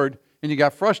the Lord and you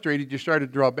got frustrated, you started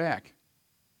to draw back.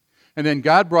 And then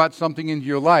God brought something into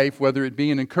your life, whether it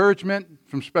be an encouragement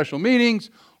from special meetings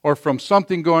or from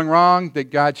something going wrong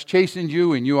that God's chastened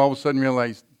you and you all of a sudden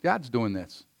realize, God's doing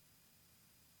this.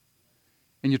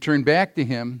 And you turn back to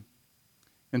Him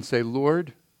and say,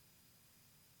 "Lord,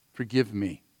 forgive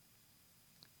me.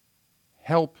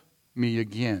 Help me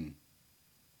again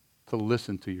to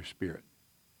listen to your Spirit."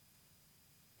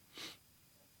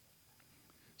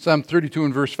 Psalm 32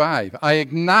 and verse 5. I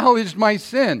acknowledged my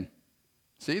sin.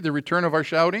 See, the return of our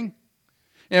shouting.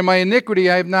 And my iniquity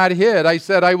I have not hid. I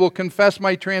said, I will confess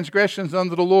my transgressions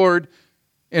unto the Lord.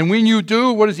 And when you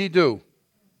do, what does he do?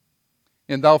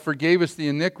 And thou forgavest the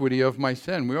iniquity of my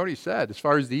sin. We already said, as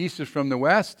far as the east is from the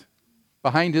west,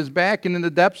 behind his back and in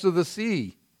the depths of the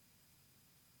sea.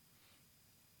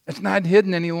 It's not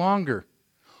hidden any longer.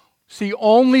 See,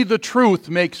 only the truth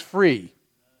makes free.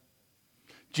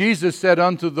 Jesus said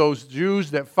unto those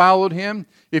Jews that followed him,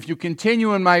 if you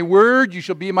continue in my word, you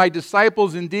shall be my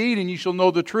disciples indeed, and you shall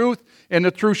know the truth, and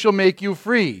the truth shall make you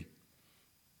free.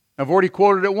 I've already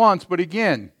quoted it once, but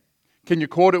again, can you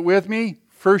quote it with me?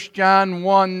 1 John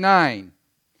 1:9.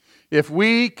 If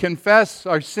we confess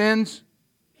our sins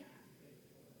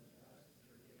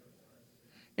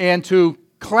and to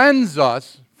cleanse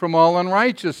us from all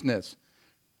unrighteousness.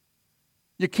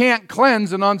 You can't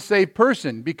cleanse an unsaved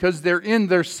person because they're in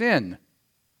their sin.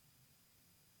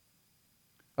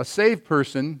 A saved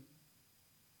person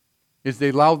is they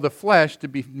allow the flesh to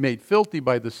be made filthy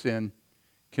by the sin,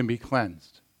 can be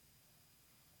cleansed.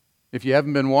 If you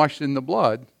haven't been washed in the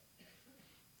blood,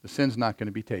 the sin's not going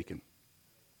to be taken.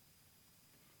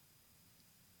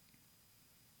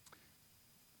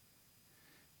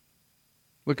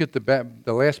 Look at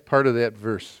the last part of that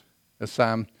verse of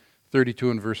Psalm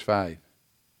 32 and verse 5.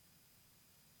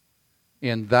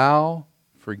 And thou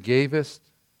forgavest,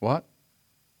 what?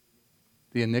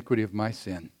 The iniquity of my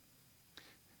sin.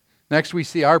 Next we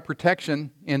see our protection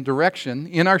and direction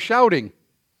in our shouting.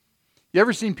 You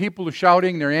ever seen people who are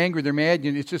shouting, they're angry, they're mad,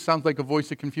 and it just sounds like a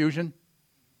voice of confusion?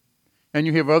 And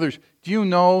you have others. Do you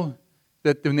know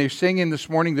that when they're singing this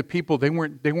morning, the people, they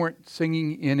weren't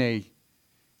singing in a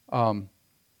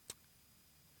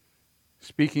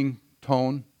speaking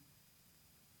tone?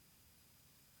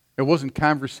 It wasn't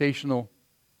conversational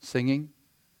singing.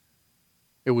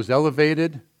 It was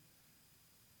elevated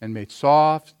and made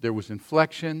soft. There was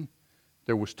inflection.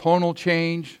 There was tonal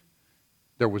change.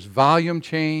 There was volume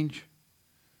change.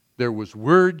 There was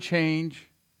word change.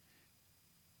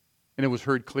 And it was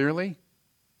heard clearly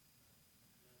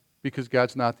because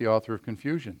God's not the author of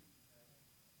confusion.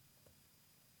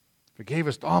 Forgave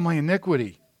us all my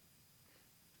iniquity.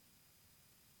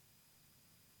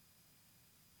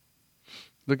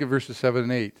 Look at verses 7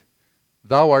 and 8.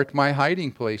 Thou art my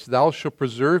hiding place. Thou shalt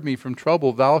preserve me from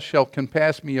trouble. Thou shalt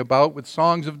compass me about with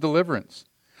songs of deliverance.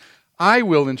 I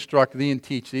will instruct thee and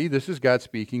teach thee. This is God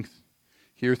speaking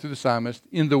here through the psalmist.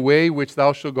 In the way which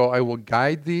thou shalt go, I will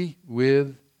guide thee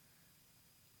with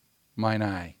mine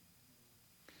eye.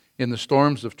 In the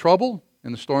storms of trouble,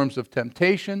 in the storms of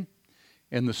temptation,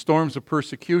 in the storms of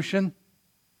persecution,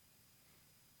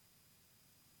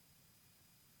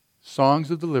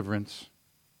 songs of deliverance,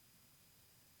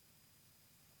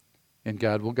 and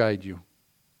God will guide you.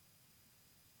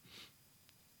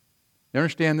 You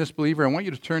understand this, believer? I want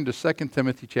you to turn to 2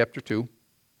 Timothy chapter 2. I'm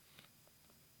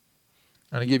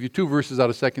going to give you 2 verses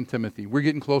out of 2 Timothy. We're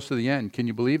getting close to the end. Can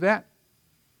you believe that?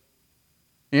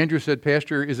 Andrew said,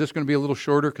 Pastor, is this going to be a little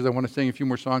shorter because I want to sing a few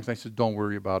more songs? And I said, don't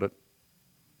worry about it.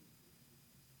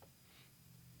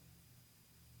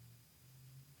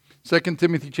 2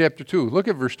 Timothy chapter 2. Look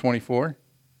at verse 24.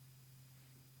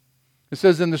 It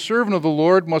says, And the servant of the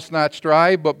Lord must not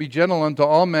strive, but be gentle unto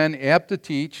all men, apt to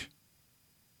teach,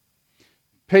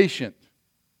 patient,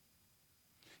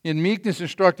 in meekness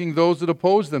instructing those that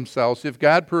oppose themselves, if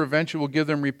God peradventure will give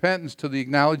them repentance to the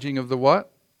acknowledging of the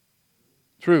what?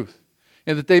 Truth.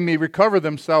 And that they may recover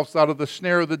themselves out of the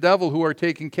snare of the devil, who are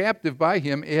taken captive by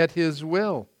him at his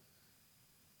will.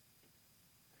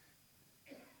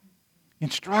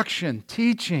 Instruction,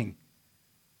 teaching,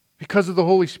 because of the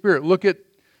Holy Spirit. Look at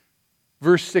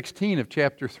verse 16 of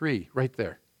chapter 3, right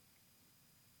there.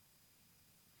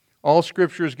 All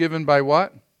Scripture is given by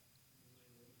what?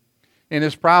 And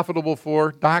is profitable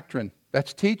for doctrine.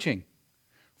 That's teaching.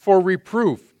 For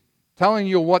reproof, telling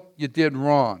you what you did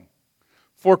wrong.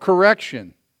 For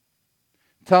correction,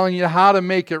 telling you how to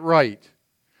make it right.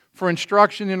 For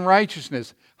instruction in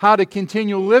righteousness, how to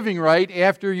continue living right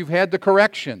after you've had the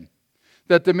correction.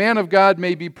 That the man of God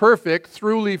may be perfect,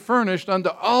 thoroughly furnished unto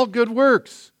all good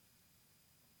works.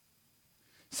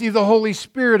 See, the Holy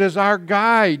Spirit is our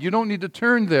guide. You don't need to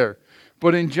turn there.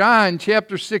 But in John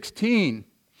chapter 16,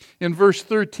 in verse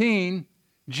 13,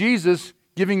 Jesus,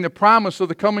 giving the promise of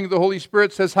the coming of the Holy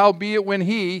Spirit, says, Howbeit when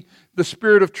He, the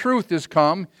Spirit of truth, is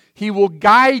come, He will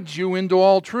guide you into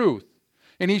all truth.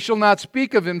 And He shall not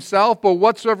speak of Himself, but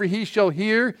whatsoever He shall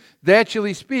hear, that shall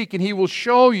He speak, and He will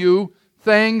show you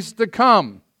things to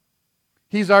come.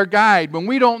 He's our guide. When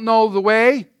we don't know the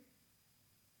way,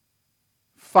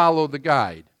 follow the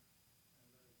guide.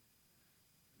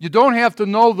 You don't have to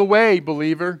know the way,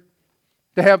 believer,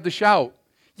 to have the shout.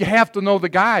 You have to know the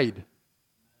guide.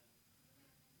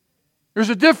 There's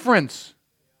a difference.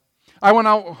 I went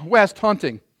out west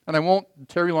hunting, and I won't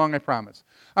tarry long, I promise.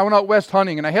 I went out west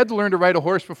hunting, and I had to learn to ride a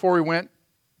horse before we went.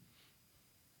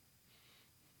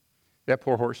 That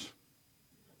poor horse.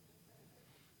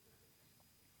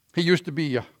 He used to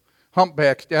be a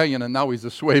humpback stallion, and now he's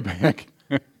a swayback.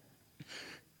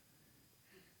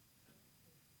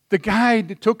 The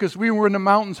guide took us, we were in the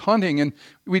mountains hunting, and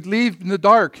we'd leave in the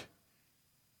dark.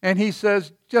 And he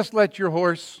says, just let your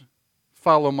horse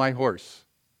follow my horse,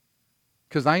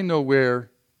 because I know where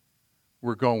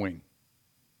we're going.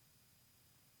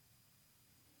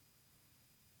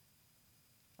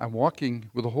 I'm walking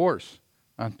with a horse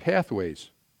on pathways,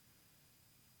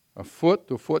 a foot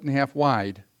to a foot and a half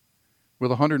wide,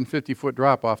 with a 150-foot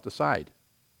drop off the side.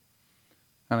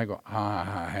 And I go,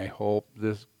 I hope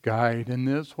this guide and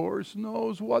this horse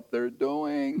knows what they're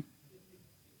doing.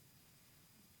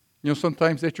 You know,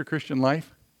 sometimes that's your Christian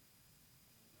life.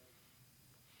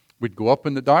 We'd go up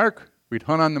in the dark, we'd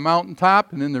hunt on the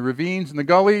mountaintop and in the ravines and the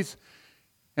gullies,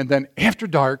 and then after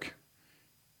dark,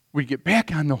 we'd get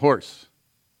back on the horse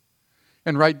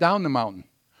and ride down the mountain.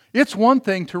 It's one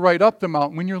thing to ride up the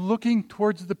mountain when you're looking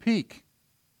towards the peak.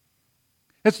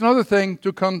 It's another thing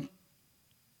to come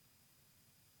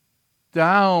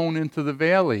down into the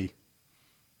valley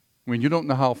when you don't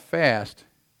know how fast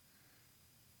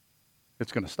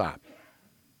it's going to stop.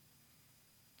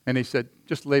 And he said,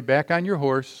 just lay back on your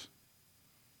horse.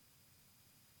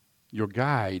 Your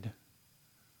guide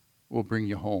will bring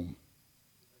you home.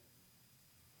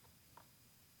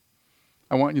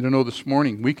 I want you to know this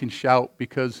morning, we can shout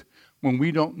because when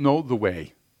we don't know the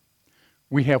way,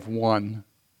 we have one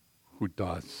who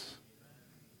does.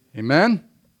 Amen?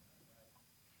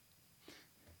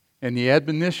 And the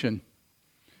admonition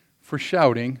for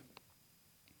shouting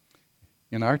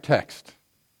in our text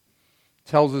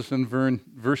tells us in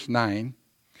verse 9,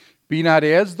 be not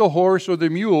as the horse or the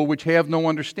mule which have no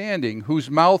understanding, whose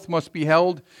mouth must be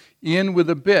held in with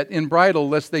a bit and bridle,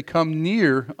 lest they come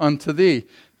near unto thee.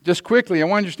 Just quickly, I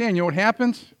want to understand, you know what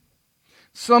happens?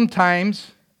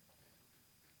 Sometimes,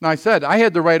 now I said, I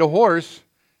had to ride a horse,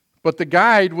 but the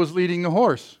guide was leading the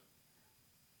horse.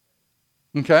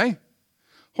 Okay?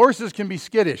 Horses can be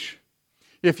skittish.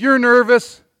 If you're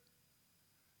nervous,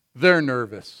 they're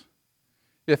nervous.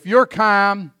 If you're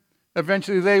calm,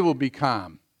 eventually they will be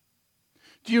calm.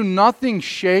 Do you know nothing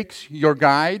shakes your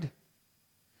guide?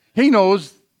 He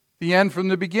knows the end from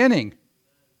the beginning.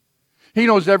 He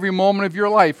knows every moment of your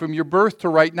life, from your birth to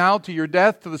right now, to your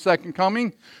death, to the second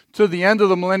coming, to the end of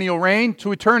the millennial reign,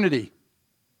 to eternity.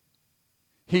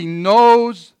 He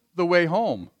knows the way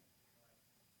home.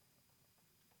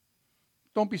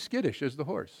 Don't be skittish as the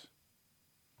horse.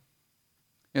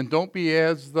 And don't be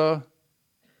as the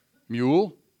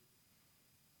mule.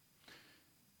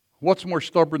 What's more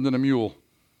stubborn than a mule?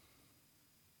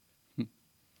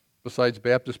 Besides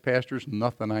Baptist pastors,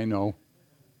 nothing I know.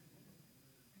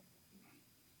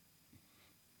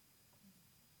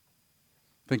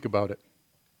 Think about it.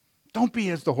 Don't be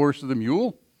as the horse or the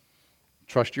mule.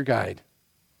 Trust your guide.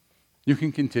 You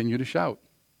can continue to shout.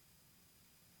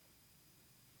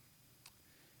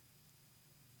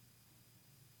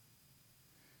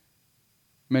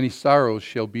 Many sorrows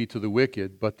shall be to the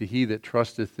wicked, but to he that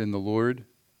trusteth in the Lord,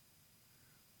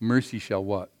 mercy shall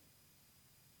what?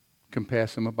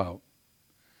 Compass him about.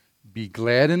 Be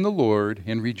glad in the Lord,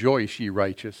 and rejoice, ye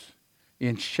righteous,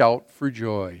 and shout for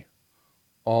joy,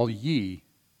 all ye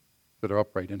that are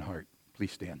upright in heart.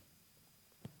 Please stand.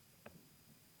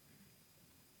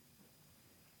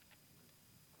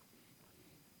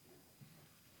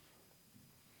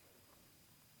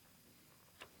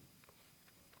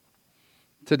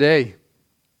 Today,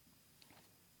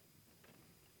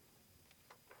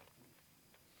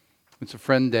 it's a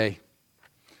friend day.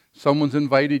 Someone's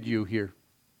invited you here.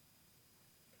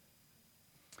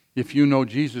 If you know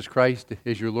Jesus Christ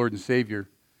as your Lord and Savior,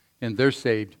 and they're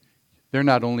saved, they're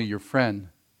not only your friend,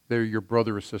 they're your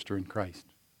brother or sister in Christ.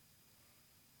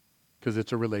 Because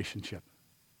it's a relationship.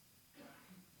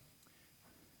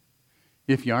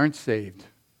 If you aren't saved,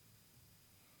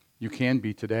 you can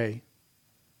be today.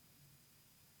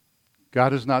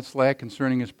 God is not slack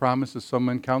concerning his promise, as some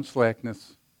men count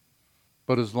slackness,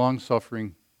 but is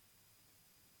long-suffering,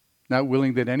 not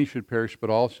willing that any should perish, but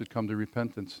all should come to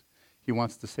repentance. He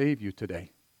wants to save you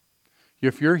today.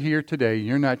 If you're here today,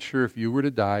 you're not sure if you were to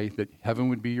die that heaven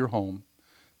would be your home,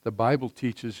 the Bible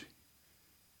teaches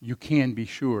you can be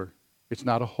sure. It's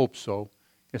not a hope so.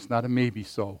 It's not a maybe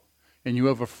so. And you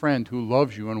have a friend who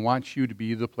loves you and wants you to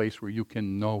be the place where you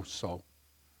can know so.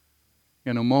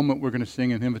 In a moment, we're going to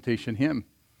sing an invitation hymn.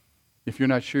 If you're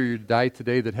not sure you'd die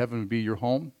today, that heaven would be your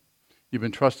home, you've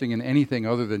been trusting in anything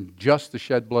other than just the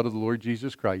shed blood of the Lord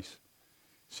Jesus Christ.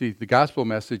 See, the gospel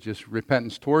message is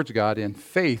repentance towards God and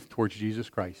faith towards Jesus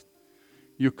Christ.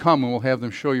 You come and we'll have them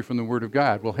show you from the Word of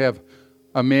God. We'll have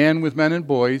a man with men and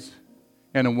boys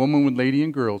and a woman with lady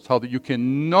and girls, how that you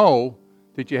can know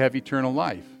that you have eternal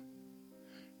life.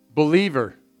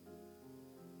 Believer,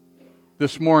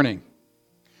 this morning,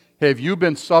 have you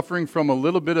been suffering from a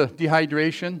little bit of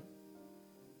dehydration?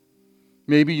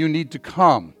 Maybe you need to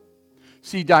come.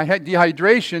 See,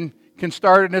 dehydration can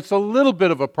start and it's a little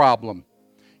bit of a problem.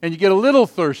 And you get a little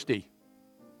thirsty.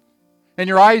 And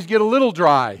your eyes get a little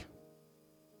dry.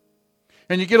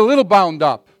 And you get a little bound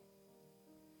up.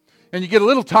 And you get a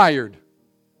little tired.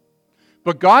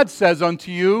 But God says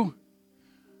unto you,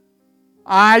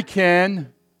 I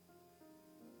can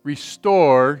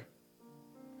restore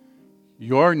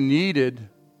your needed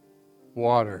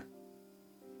water.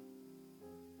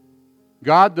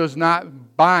 God does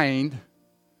not bind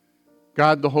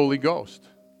God the Holy Ghost.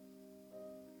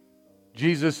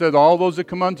 Jesus said, all those that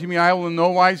come unto me, I will in no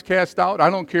wise cast out. I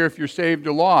don't care if you're saved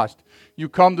or lost. You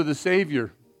come to the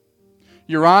Savior.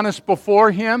 You're honest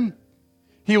before Him,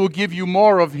 He will give you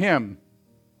more of Him.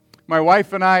 My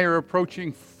wife and I are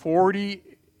approaching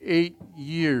 48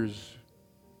 years.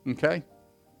 Okay?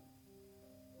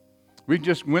 We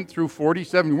just went through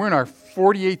 47. We're in our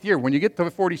 48th year. When you get to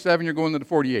 47, you're going to the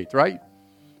 48th, right?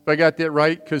 If I got that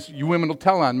right, because you women will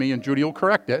tell on me and Judy will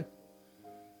correct it.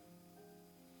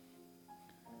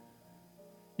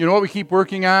 You know what we keep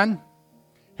working on?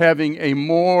 Having a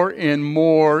more and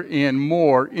more and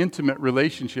more intimate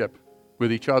relationship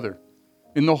with each other.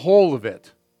 In the whole of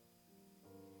it.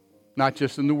 Not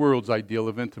just in the world's ideal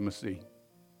of intimacy.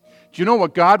 Do you know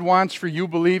what God wants for you,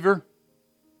 believer?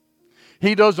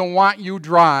 He doesn't want you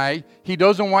dry. He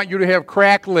doesn't want you to have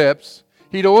cracked lips.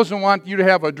 He doesn't want you to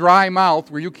have a dry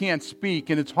mouth where you can't speak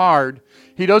and it's hard.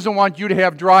 He doesn't want you to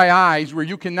have dry eyes where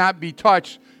you cannot be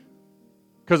touched,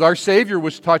 because our Savior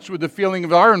was touched with the feeling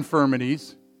of our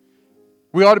infirmities.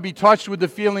 We ought to be touched with the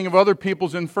feeling of other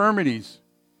people's infirmities.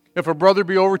 If a brother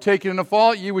be overtaken in a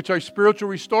fault, ye which are spiritual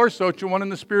restore such a one in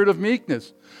the spirit of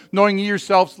meekness, knowing ye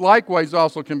yourselves likewise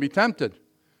also can be tempted.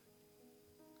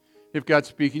 If God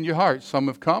speak in your heart, some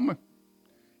have come.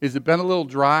 Has it been a little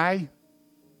dry?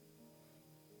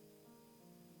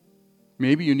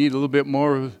 Maybe you need a little bit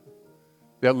more of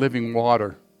that living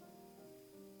water.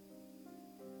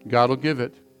 God will give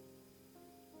it.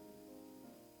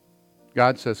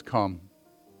 God says, come.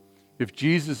 If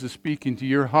Jesus is speaking to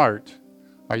your heart,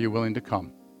 are you willing to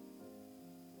come?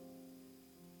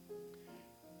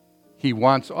 He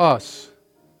wants us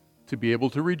to be able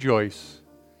to rejoice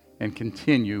and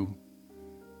continue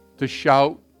to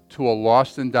shout to a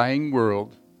lost and dying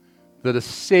world that a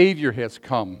Savior has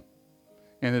come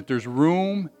and that there's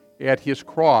room at His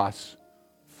cross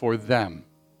for them.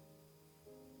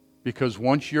 Because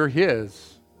once you're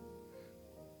His,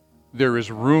 there is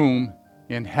room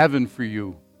in heaven for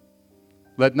you.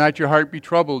 Let not your heart be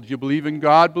troubled. You believe in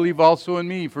God, believe also in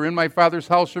me. For in my Father's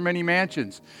house are many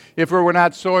mansions. If it were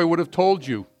not so, I would have told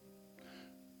you.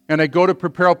 And I go to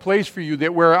prepare a place for you,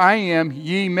 that where I am,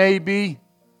 ye may be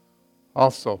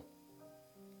also.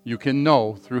 You can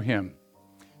know through Him.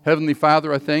 Heavenly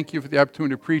Father, I thank you for the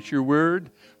opportunity to preach your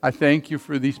word. I thank you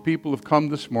for these people who have come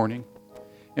this morning.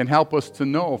 And help us to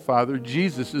know, Father,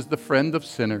 Jesus is the friend of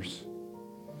sinners.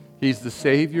 He's the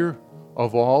Savior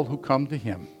of all who come to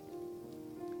Him.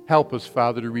 Help us,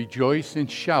 Father, to rejoice and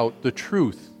shout the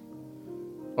truth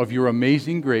of your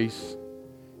amazing grace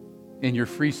and your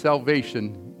free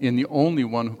salvation in the only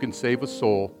one who can save a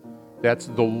soul. That's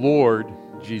the Lord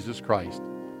Jesus Christ.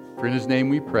 For in His name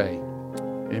we pray.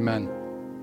 Amen.